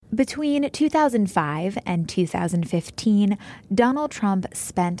Between 2005 and 2015, Donald Trump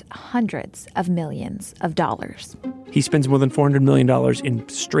spent hundreds of millions of dollars. He spends more than $400 million in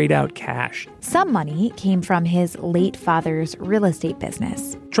straight-out cash. Some money came from his late father's real estate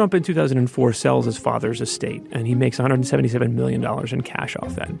business. Trump in 2004 sells his father's estate, and he makes $177 million in cash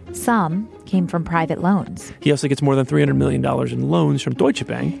off that. Some came from private loans. He also gets more than $300 million in loans from Deutsche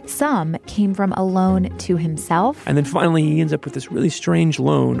Bank. Some came from a loan to himself. And then finally, he ends up with this really strange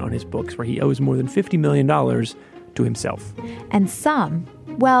loan on his books where he owes more than $50 million to himself. And some,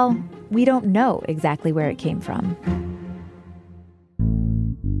 well, we don't know exactly where it came from.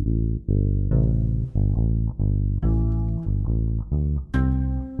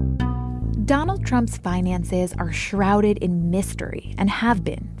 Donald Trump's finances are shrouded in mystery and have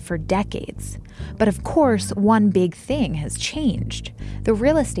been for decades. But of course, one big thing has changed. The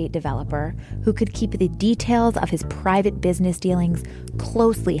real estate developer, who could keep the details of his private business dealings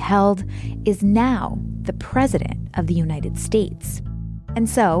closely held, is now the president of the United States. And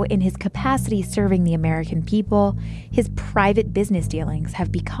so, in his capacity serving the American people, his private business dealings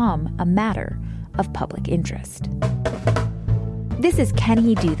have become a matter of public interest. This is Can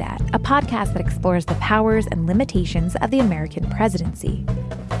He Do That, a podcast that explores the powers and limitations of the American presidency.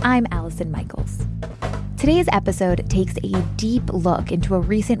 I'm Allison Michaels. Today's episode takes a deep look into a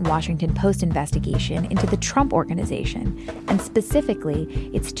recent Washington Post investigation into the Trump Organization, and specifically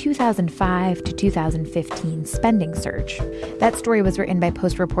its 2005 to 2015 spending surge. That story was written by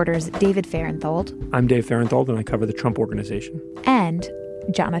Post reporters David Fahrenthold. I'm Dave Fahrenthold, and I cover the Trump Organization. And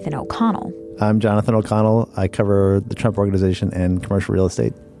Jonathan O'Connell. I'm Jonathan O'Connell. I cover the Trump Organization and commercial real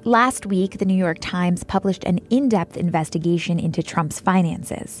estate. Last week, the New York Times published an in-depth investigation into Trump's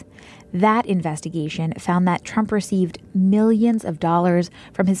finances. That investigation found that Trump received millions of dollars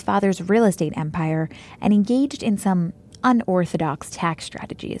from his father's real estate empire and engaged in some unorthodox tax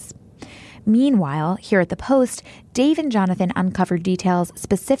strategies. Meanwhile, here at the Post, Dave and Jonathan uncovered details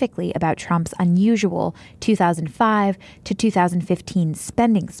specifically about Trump's unusual 2005 to 2015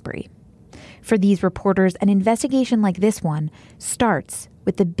 spending spree. For these reporters, an investigation like this one starts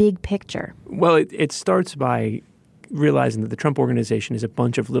with the big picture. Well, it starts by realizing that the Trump Organization is a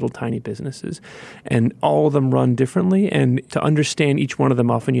bunch of little tiny businesses, and all of them run differently. And to understand each one of them,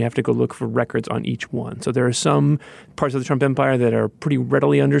 often you have to go look for records on each one. So there are some parts of the Trump empire that are pretty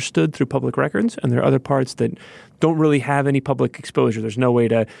readily understood through public records, and there are other parts that don't really have any public exposure. There's no way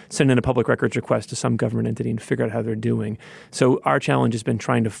to send in a public records request to some government entity and figure out how they're doing. So our challenge has been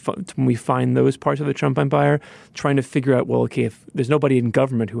trying to, when we find those parts of the Trump empire, trying to figure out, well, okay, if there's nobody in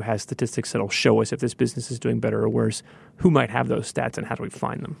government who has statistics that'll show us if this business is doing better or worse, who might have those stats and how do we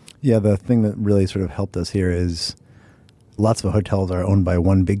find them? Yeah, the thing that really sort of helped us here is lots of hotels are owned by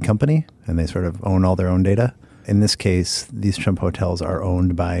one big company, and they sort of own all their own data. In this case, these Trump hotels are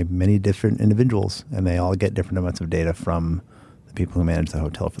owned by many different individuals, and they all get different amounts of data from the people who manage the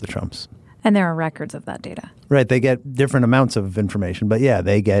hotel for the Trumps. And there are records of that data. Right. They get different amounts of information. But yeah,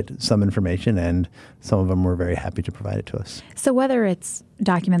 they get some information, and some of them were very happy to provide it to us. So whether it's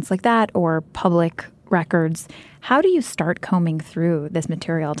documents like that or public records, how do you start combing through this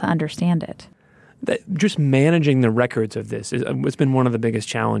material to understand it? Just managing the records of this is what's been one of the biggest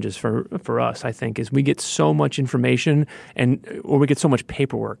challenges for us, I think, is we get so much information or we get so much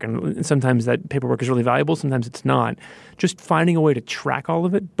paperwork. And sometimes that paperwork is really valuable, sometimes it's not. Just finding a way to track all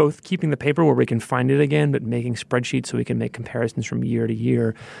of it, both keeping the paper where we can find it again, but making spreadsheets so we can make comparisons from year to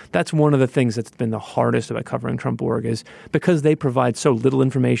year. That's one of the things that's been the hardest about covering Trump Org is because they provide so little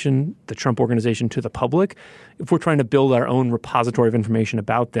information, the Trump Organization, to the public. If we're trying to build our own repository of information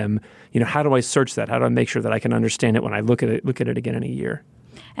about them, how do I search that? How do I make sure that I can understand it when I look at it again in a year?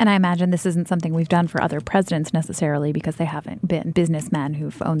 And I imagine this isn't something we've done for other presidents necessarily because they haven't been businessmen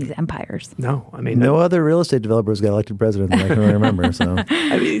who've owned these empires. No, I mean... No other real estate developers got elected president that I can really remember. So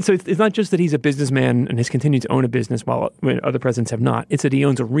so it's not just that he's a businessman and has continued to own a business while other presidents have not. It's that he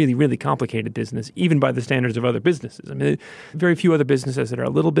owns a really, really complicated business, even by the standards of other businesses. I mean, very few other businesses that are a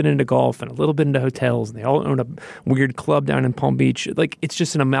little bit into golf and a little bit into hotels, and they all own a weird club down in Palm Beach. Like, it's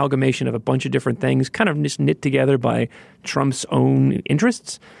just an amalgamation of a bunch of different things, kind of just knit together by Trump's own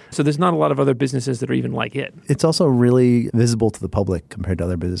interests. So there's not a lot of other businesses that are even like it. It's also really visible to the public compared to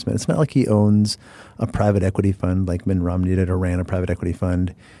other businessmen. It's not like he owns a private equity fund like Mitt Romney did or ran a private equity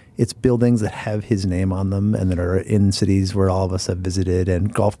fund. It's buildings that have his name on them and that are in cities where all of us have visited,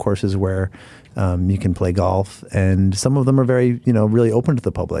 and golf courses where you can play golf. And some of them are very, really open to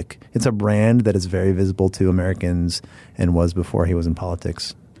the public. It's a brand that is very visible to Americans and was before he was in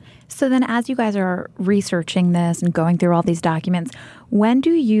politics. So then as you guys are researching this and going through all these documents, when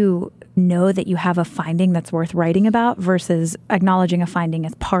do you know that you have a finding that's worth writing about versus acknowledging a finding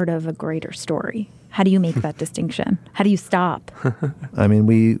as part of a greater story? How do you make that distinction? How do you stop? I mean,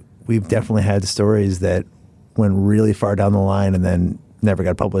 we've definitely had stories that went really far down the line and then never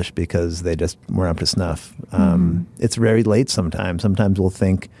got published because they just weren't up to snuff. It's very late sometimes. Sometimes we'll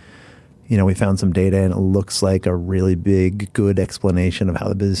think, we found some data and it looks like a really big, good explanation of how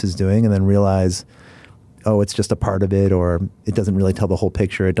the business is doing, and then realize, it's just a part of it, or it doesn't really tell the whole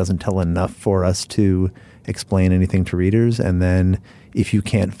picture. It doesn't tell enough for us to explain anything to readers. And then if you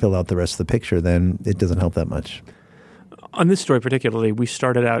can't fill out the rest of the picture, then it doesn't help that much. On this story particularly, we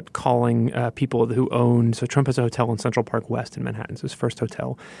started out calling people who own, so Trump has a hotel in Central Park West in Manhattan. It's his first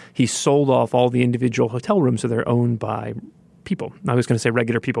hotel. He sold off all the individual hotel rooms, so they're owned by people. I was going to say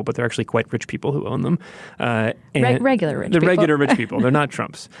regular people, but they're actually quite rich people who own them. Regular rich people. They're regular rich people. They're not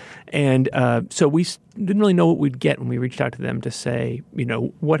Trumps. And so we didn't really know what we'd get when we reached out to them to say,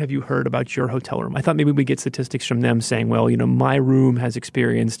 what have you heard about your hotel room? I thought maybe we'd get statistics from them saying, well, my room has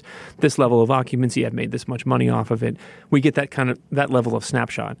experienced this level of occupancy. I've made this much money off of it. We get that level of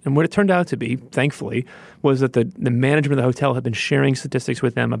snapshot. And what it turned out to be, thankfully, was that the management of the hotel had been sharing statistics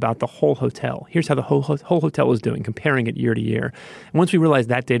with them about the whole hotel. Here's how the whole hotel was doing, comparing it year to year. And once we realized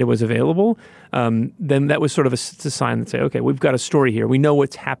that data was available, then that was sort of a sign that say, okay, we've got a story here. We know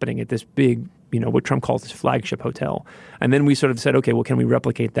what's happening at this big, what Trump calls his flagship hotel. And then we sort of said, okay, well, can we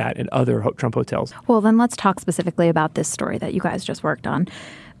replicate that at other Trump hotels? Well, then let's talk specifically about this story that you guys just worked on.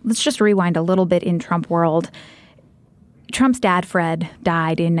 Let's just rewind a little bit in Trump world. Trump's dad, Fred,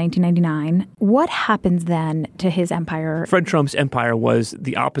 died in 1999. What happens then to his empire? Fred Trump's empire was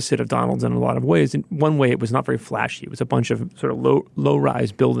the opposite of Donald's in a lot of ways. In one way, it was not very flashy. It was a bunch of sort of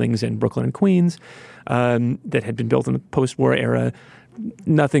low-rise buildings in Brooklyn and Queens that had been built in the post-war era.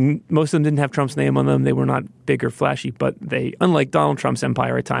 Most of them didn't have Trump's name on them. They were not big or flashy, but they, unlike Donald Trump's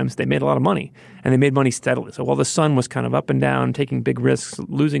empire at times, they made a lot of money, and they made money steadily. So while the son was kind of up and down, taking big risks,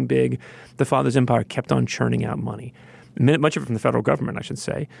 losing big, the father's empire kept on churning out money. Much of it from the federal government, I should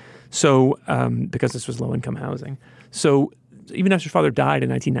say. So, because this was low-income housing. So even after his father died in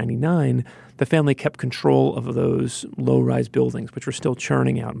 1999, the family kept control of those low-rise buildings, which were still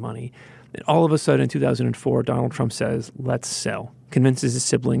churning out money. And all of a sudden, in 2004, Donald Trump says, let's sell. Convinces his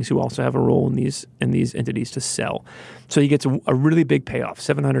siblings, who also have a role in these entities, to sell. So he gets a really big payoff,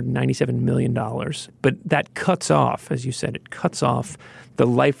 $797 million. But that cuts off, as you said, it cuts off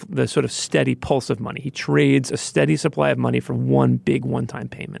the sort of steady pulse of money. He trades a steady supply of money for one big one-time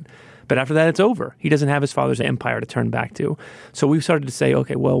payment. But after that, it's over. He doesn't have his father's empire to turn back to. So we started to say,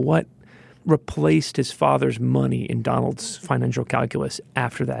 okay, well, what replaced his father's money in Donald's financial calculus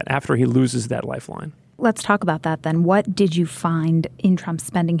after that, after he loses that lifeline? Let's talk about that then. What did you find in Trump's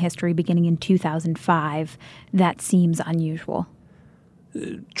spending history beginning in 2005 that seems unusual?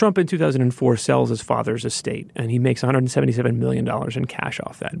 Trump in 2004 sells his father's estate, and he makes $177 million in cash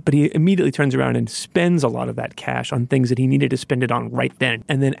off that. But he immediately turns around and spends a lot of that cash on things that he needed to spend it on right then.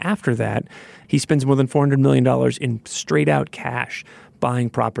 And then after that, he spends more than $400 million in straight-out cash buying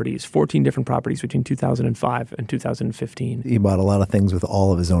properties, 14 different properties between 2005 and 2015. He bought a lot of things with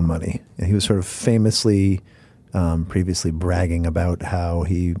all of his own money. And he was sort of famously previously bragging about how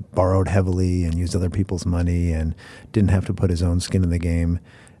he borrowed heavily and used other people's money and didn't have to put his own skin in the game.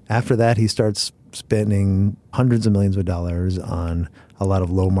 After that, he starts spending hundreds of millions of dollars on a lot of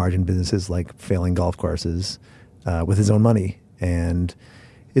low-margin businesses like failing golf courses with his own money. And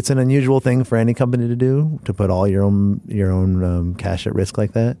it's an unusual thing for any company to do, to put all your own cash at risk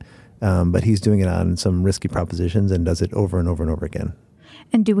like that. But he's doing it on some risky propositions and does it over and over and over again.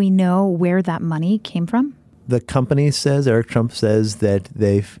 And do we know where that money came from? The company says, Eric Trump says, that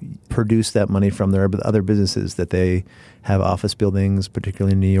they've produced that money from their other businesses, that they have office buildings,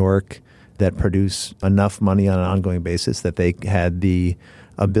 particularly in New York, that produce enough money on an ongoing basis that they had the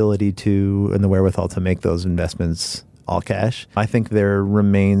ability to and the wherewithal to make those investments all cash. I think there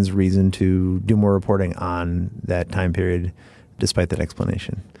remains reason to do more reporting on that time period, despite that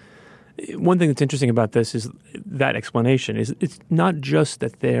explanation. One thing that's interesting about this is that explanation is it's not just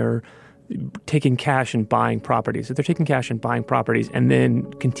that they're taking cash and buying properties. If they're taking cash and buying properties and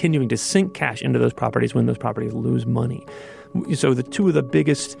then continuing to sink cash into those properties when those properties lose money. So the two of the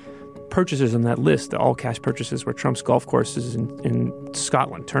biggest purchases on that list, the all-cash purchases, were Trump's golf courses in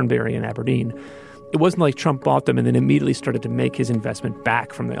Scotland, Turnberry and Aberdeen. It wasn't like Trump bought them and then immediately started to make his investment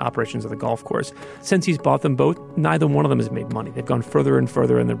back from the operations of the golf course. Since he's bought them both, neither one of them has made money. They've gone further and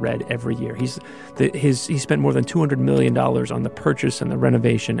further in the red every year. He spent more than $200 million on the purchase and the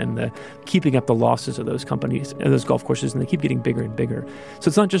renovation and the keeping up the losses of those companies and those golf courses, and they keep getting bigger and bigger. So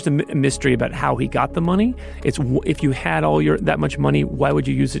it's not just a mystery about how he got the money. It's if you had that much money, why would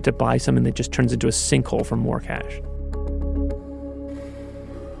you use it to buy something that just turns into a sinkhole for more cash?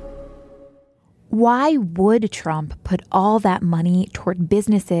 Why would Trump put all that money toward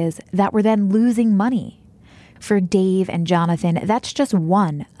businesses that were then losing money? For Dave and Jonathan, that's just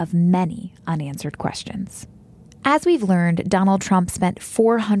one of many unanswered questions. As we've learned, Donald Trump spent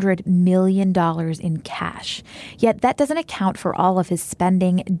 $400 million in cash, yet that doesn't account for all of his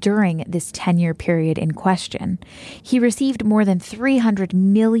spending during this 10-year period in question. He received more than $300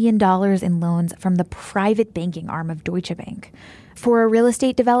 million in loans from the private banking arm of Deutsche Bank. For a real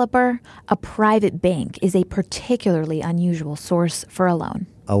estate developer, a private bank is a particularly unusual source for a loan.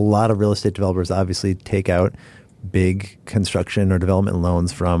 A lot of real estate developers obviously take out big construction or development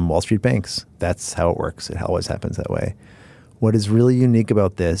loans from Wall Street banks. That's how it works. It always happens that way. What is really unique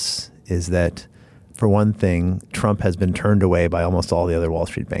about this is that, for one thing, Trump has been turned away by almost all the other Wall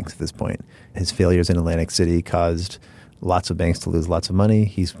Street banks at this point. His failures in Atlantic City caused lots of banks to lose lots of money.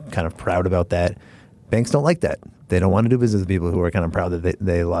 He's kind of proud about that. Banks don't like that. They don't want to do business with people who are kind of proud that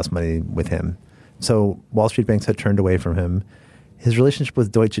they lost money with him. So Wall Street banks had turned away from him. His relationship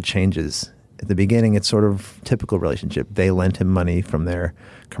with Deutsche changes. At the beginning, it's sort of typical relationship. They lent him money from their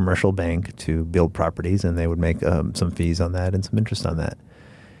commercial bank to build properties, and they would make some fees on that and some interest on that.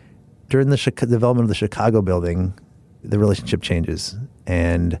 During the development of the Chicago building, the relationship changes,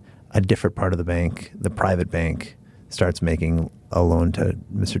 and a different part of the bank, the private bank, starts making a loan to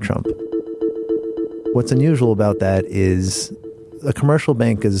Mr. Trump. What's unusual about that is a commercial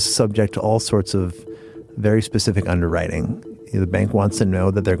bank is subject to all sorts of very specific underwriting. The bank wants to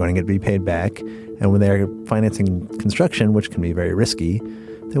know that they're going to be paid back. And when they're financing construction, which can be very risky,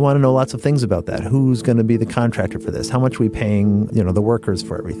 they want to know lots of things about that. Who's going to be the contractor for this? How much are we paying, the workers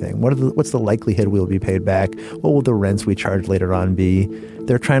for everything? What's the likelihood we'll be paid back? What will the rents we charge later on be?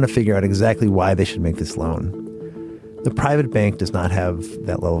 They're trying to figure out exactly why they should make this loan. The private bank does not have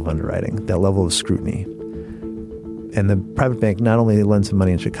that level of underwriting, that level of scrutiny. And the private bank not only lends him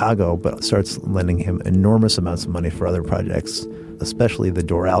money in Chicago, but starts lending him enormous amounts of money for other projects, especially the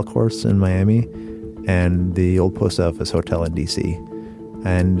Doral course in Miami and the old post office hotel in D.C.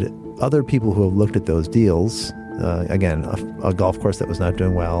 And other people who have looked at those deals, again, a golf course that was not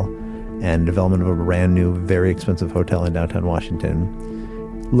doing well and development of a brand new, very expensive hotel in downtown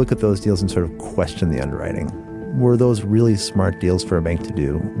Washington, look at those deals and sort of question the underwriting. Were those really smart deals for a bank to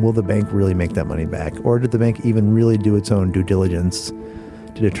do? Will the bank really make that money back? Or did the bank even really do its own due diligence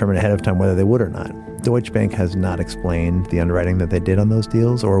to determine ahead of time whether they would or not? Deutsche Bank has not explained the underwriting that they did on those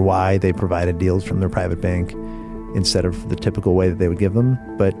deals or why they provided deals from their private bank instead of the typical way that they would give them,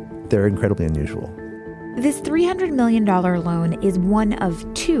 but they're incredibly unusual. This $300 million loan is one of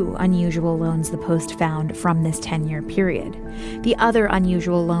two unusual loans the Post found from this 10-year period. The other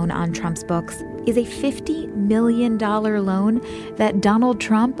unusual loan on Trump's books is a $50 million loan that Donald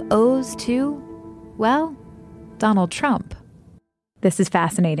Trump owes to, well, Donald Trump. This is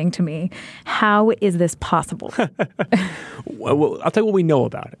fascinating to me. How is this possible? Well, I'll tell you what we know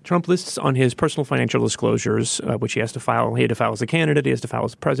about it. Trump lists on his personal financial disclosures, which he had to file as a candidate, he has to file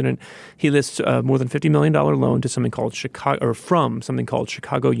as president. He lists more than $50 million loan to something called from something called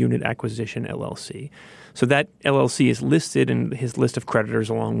Chicago Unit Acquisition LLC. So that LLC is listed in his list of creditors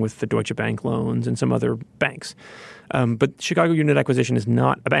along with the Deutsche Bank loans and some other banks. But Chicago Unit Acquisition is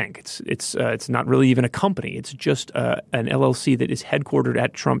not a bank. It's not really even a company. It's just an LLC that is headquartered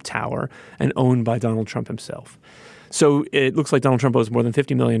at Trump Tower and owned by Donald Trump himself. So it looks like Donald Trump owes more than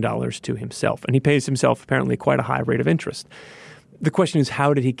 $50 million to himself, and he pays himself apparently quite a high rate of interest. The question is,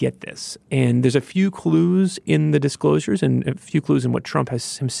 how did he get this? And there's a few clues in the disclosures and a few clues in what Trump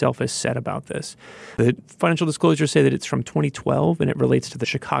himself has said about this. The financial disclosures say that it's from 2012 and it relates to the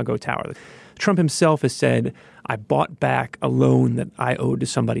Chicago Tower. Trump himself has said, I bought back a loan that I owed to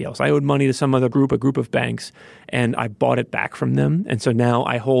somebody else. I owed money to some other group, a group of banks, and I bought it back from them. And so now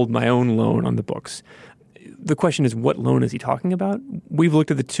I hold my own loan on the books. The question is, what loan is he talking about? We've looked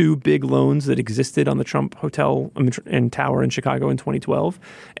at the two big loans that existed on the Trump Hotel and Tower in Chicago in 2012.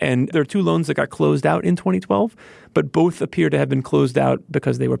 And there are two loans that got closed out in 2012, but both appear to have been closed out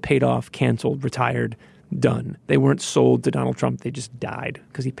because they were paid off, canceled, retired, done. They weren't sold to Donald Trump. They just died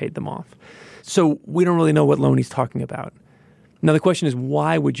because he paid them off. So we don't really know what loan he's talking about. Now, the question is,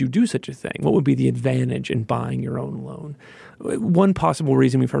 why would you do such a thing? What would be the advantage in buying your own loan? One possible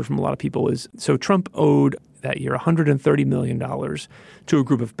reason we've heard from a lot of people is, so Trump owed that year $130 million to a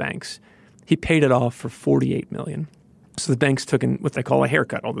group of banks. He paid it off for $48 million. So the banks took in what they call a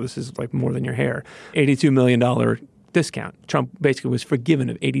haircut, although this is like more than your hair, $82 million discount. Trump basically was forgiven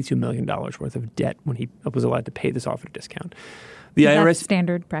of $82 million worth of debt when he was allowed to pay this off at a discount. The IRS, that's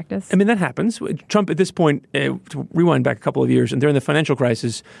standard practice. I mean, that happens. Trump, at this point, to rewind back a couple of years, and during the financial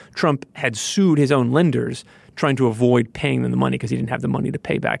crisis, Trump had sued his own lenders trying to avoid paying them the money because he didn't have the money to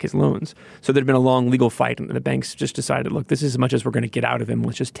pay back his loans. So there'd been a long legal fight, and the banks just decided, look, this is as much as we're going to get out of him.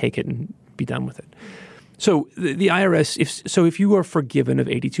 Let's just take it and be done with it. So the IRS, if you are forgiven of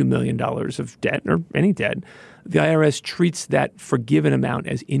 $82 million of debt or any debt, the IRS treats that forgiven amount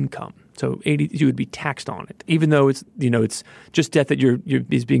as income. So you would be taxed on it, even though it's just debt that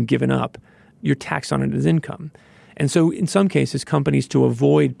is being given up. You're taxed on it as income, and so in some cases, companies, to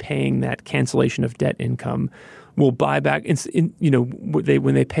avoid paying that cancellation of debt income, will buy back.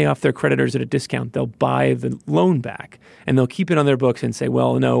 When they pay off their creditors at a discount, they'll buy the loan back, and they'll keep it on their books and say,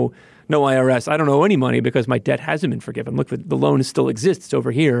 well, no IRS, I don't owe any money because my debt hasn't been forgiven. Look, the loan still exists over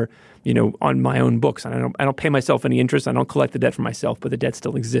here, on my own books. I don't pay myself any interest. I don't collect the debt for myself, but the debt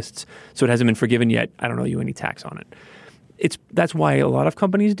still exists. So it hasn't been forgiven yet. I don't owe you any tax on it. That's why a lot of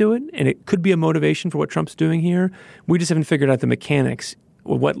companies do it, and it could be a motivation for what Trump's doing here. We just haven't figured out the mechanics,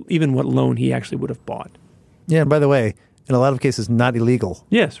 what loan he actually would have bought. Yeah, and by the way, in a lot of cases, not illegal.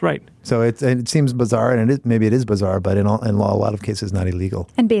 Yes, right. So it seems bizarre, and maybe it is bizarre, but in a lot of cases, not illegal.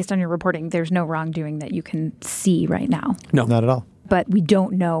 And based on your reporting, there's no wrongdoing that you can see right now. No. Not at all. But we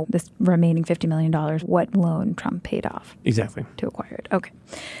don't know this remaining $50 million, what loan Trump paid off. Exactly. To acquire it. Okay.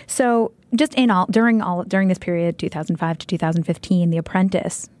 So just during this period, 2005 to 2015, The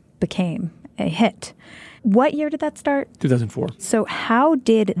Apprentice became a hit. What year did that start? 2004. So how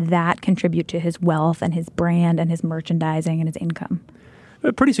did that contribute to his wealth and his brand and his merchandising and his income?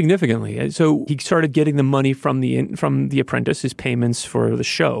 Pretty significantly. So he started getting the money from the Apprentice, his payments for the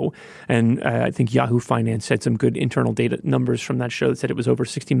show. And I think Yahoo Finance had some good internal data numbers from that show that said it was over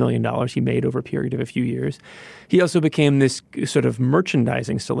 $60 million he made over a period of a few years. He also became this sort of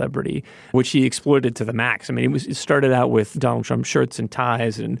merchandising celebrity, which he exploited to the max. I mean, it started out with Donald Trump shirts and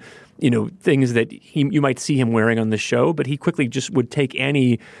ties and things that you might see him wearing on the show, but he quickly just would take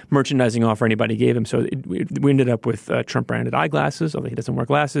any merchandising offer anybody gave him. So we ended up with Trump-branded eyeglasses, although he doesn't wear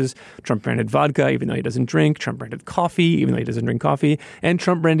glasses, Trump-branded vodka, even though he doesn't drink, Trump-branded coffee, even though he doesn't drink coffee, and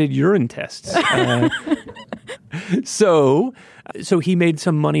Trump-branded urine tests. So he made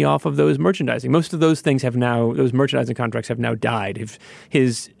some money off of those merchandising. Most of those those merchandising contracts have now died.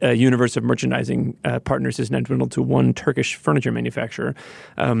 His universe of merchandising partners has now dwindled to one Turkish furniture manufacturer.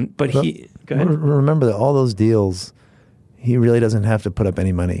 Go ahead. Remember that all those deals, he really doesn't have to put up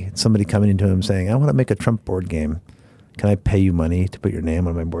any money. It's somebody coming into him saying, I want to make a Trump board game. Can I pay you money to put your name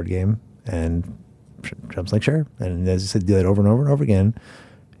on my board game? And Trump's like, sure. And as I said, do that over and over and over again.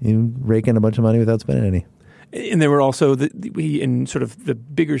 You rake in a bunch of money without spending any. And there were also in sort of the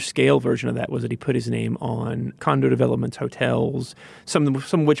bigger scale version of that was that he put his name on condo developments, hotels, some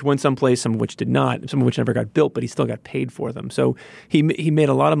of which went someplace, some of which did not, some of which never got built, but he still got paid for them. So he made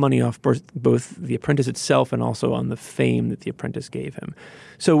a lot of money off both The Apprentice itself and also on the fame that The Apprentice gave him.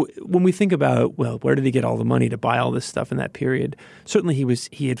 So when we think about, well, where did he get all the money to buy all this stuff in that period? Certainly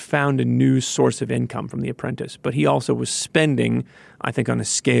he had found a new source of income from The Apprentice, but he also was spending, I think, on a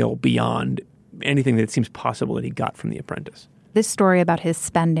scale beyond anything that it seems possible that he got from The Apprentice. This story about his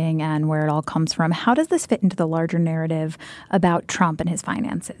spending and where it all comes from, how does this fit into the larger narrative about Trump and his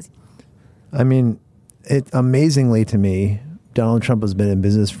finances? I mean, amazingly to me, Donald Trump has been in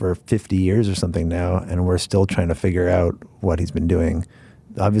business for 50 years or something now, and we're still trying to figure out what he's been doing.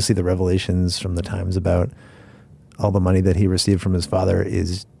 Obviously, the revelations from the Times about all the money that he received from his father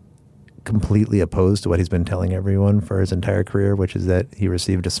is completely opposed to what he's been telling everyone for his entire career, which is that he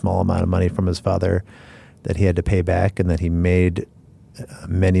received a small amount of money from his father that he had to pay back, and that he made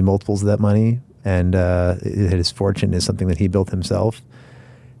many multiples of that money, and his fortune is something that he built himself.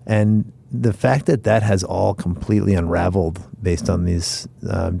 And the fact that has all completely unraveled based on these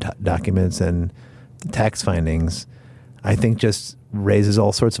documents and tax findings, I think just raises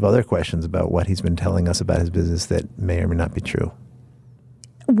all sorts of other questions about what he's been telling us about his business that may or may not be true.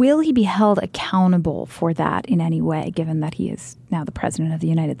 Will he be held accountable for that in any way, given that he is now the president of the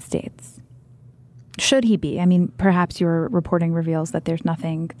United States? Should he be? I mean, perhaps your reporting reveals that there's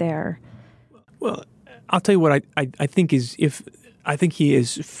nothing there. Well, I'll tell you what I think is if I think he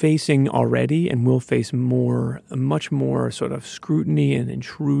is facing already and will face much more sort of scrutiny and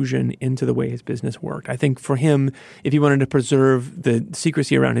intrusion into the way his business worked. I think for him, if he wanted to preserve the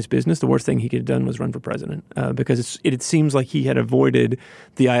secrecy around his business, the worst thing he could have done was run for president because it seems like he had avoided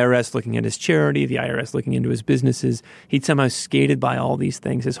the IRS looking at his charity, the IRS looking into his businesses. He'd somehow skated by all these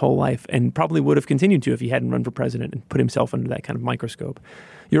things his whole life and probably would have continued to if he hadn't run for president and put himself under that kind of microscope.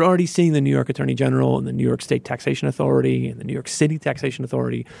 You're already seeing the New York Attorney General and the New York State Taxation Authority and the New York City Taxation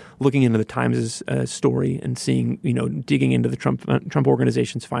Authority looking into the Times' story and seeing, digging into the Trump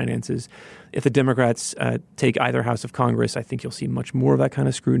organization's finances. If the Democrats take either house of Congress, I think you'll see much more of that kind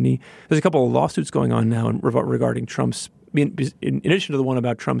of scrutiny. There's a couple of lawsuits going on now regarding Trump's, in addition to the one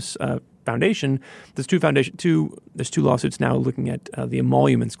about Trump's foundation, there's two lawsuits now looking at the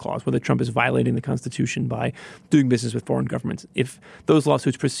emoluments clause, whether Trump is violating the Constitution by doing business with foreign governments. If those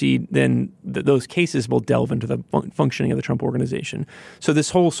lawsuits proceed, then those cases will delve into the functioning of the Trump organization. So this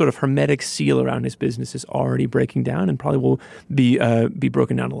whole sort of hermetic seal around his business is already breaking down and probably will be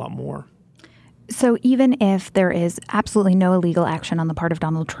broken down a lot more. So even if there is absolutely no illegal action on the part of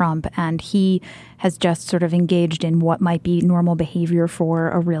Donald Trump and he has just sort of engaged in what might be normal behavior for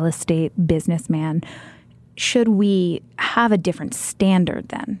a real estate businessman, should we have a different standard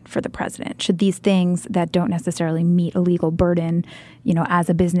then for the president? Should these things that don't necessarily meet a legal burden, as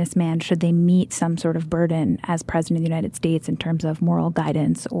a businessman, should they meet some sort of burden as president of the United States in terms of moral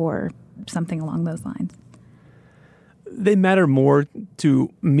guidance or something along those lines? They matter more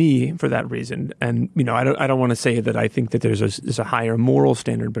to me for that reason. And, I don't want to say that I think that there's a higher moral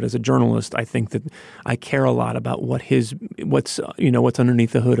standard, but as a journalist, I think that I care a lot about what's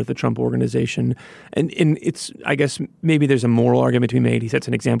underneath the hood of the Trump organization. And it's, I guess, maybe there's a moral argument to be made. He sets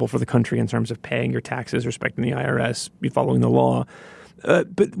an example for the country in terms of paying your taxes, respecting the IRS, following the law.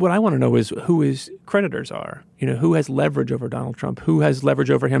 But what I want to know is who his creditors are. Who has leverage over Donald Trump? Who has leverage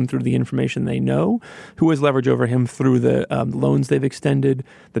over him through the information they know? Who has leverage over him through the loans they've extended,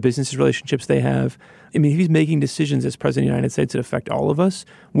 the business relationships they have? I mean, if he's making decisions as president of the United States that affect all of us,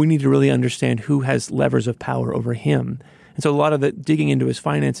 we need to really understand who has levers of power over him. And so a lot of the digging into his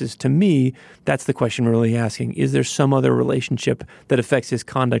finances, to me, that's the question we're really asking. Is there some other relationship that affects his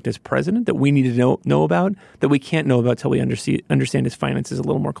conduct as president that we need to know about, that we can't know about until we understand his finances a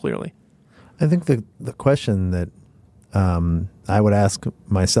little more clearly? I think the question that I would ask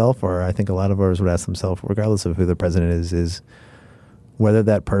myself, or I think a lot of ours would ask themselves, regardless of who the president is whether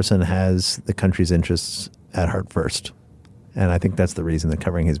that person has the country's interests at heart first. And I think that's the reason that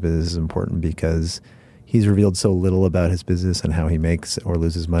covering his business is important, because he's revealed so little about his business and how he makes or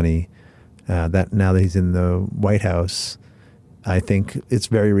loses money that now that he's in the White House, I think it's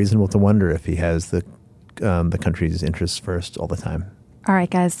very reasonable to wonder if he has the country's interests first all the time. All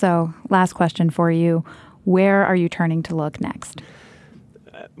right, guys. So last question for you. Where are you turning to look next?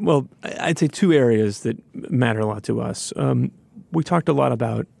 Well, I'd say two areas that matter a lot to us. We talked a lot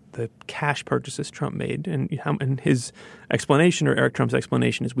about the cash purchases Trump made, and his explanation, or Eric Trump's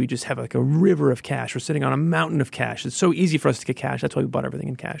explanation, is we just have like a river of cash. We're sitting on a mountain of cash. It's so easy for us to get cash. That's why we bought everything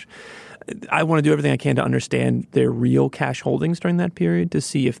in cash. I want to do everything I can to understand their real cash holdings during that period to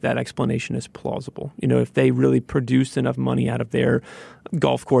see if that explanation is plausible. If they really produced enough money out of their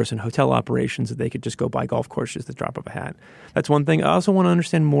golf course and hotel operations that they could just go buy golf courses at the drop of a hat. That's one thing. I also want to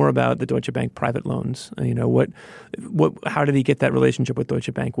understand more about the Deutsche Bank private loans. How did he get that relationship with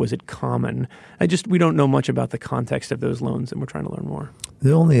Deutsche Bank? Was it common? We don't know much about the context of those loans, and we're trying to learn more.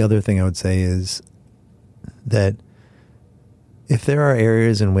 The only other thing I would say is that if there are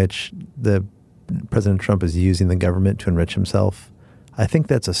areas in which President Trump is using the government to enrich himself, I think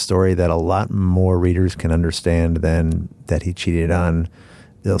that's a story that a lot more readers can understand than that he cheated on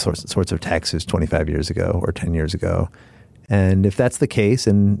those sorts of taxes 25 years ago or 10 years ago. And if that's the case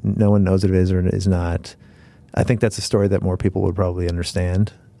and no one knows if it is or is not, I think that's a story that more people would probably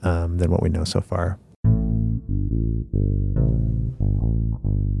understand than what we know so far.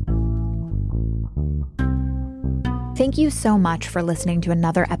 Thank you so much for listening to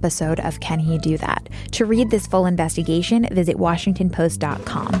another episode of Can He Do That? To read this full investigation, visit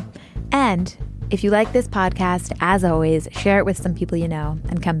WashingtonPost.com. And if you like this podcast, as always, share it with some people you know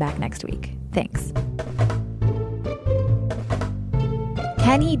and come back next week. Thanks.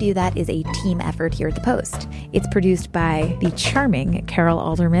 Can He Do That is a team effort here at The Post. It's produced by the charming Carol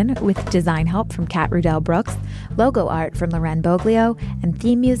Alderman with design help from Kat Rudell Brooks, logo art from Loren Boglio, and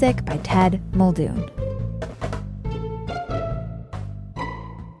theme music by Ted Muldoon.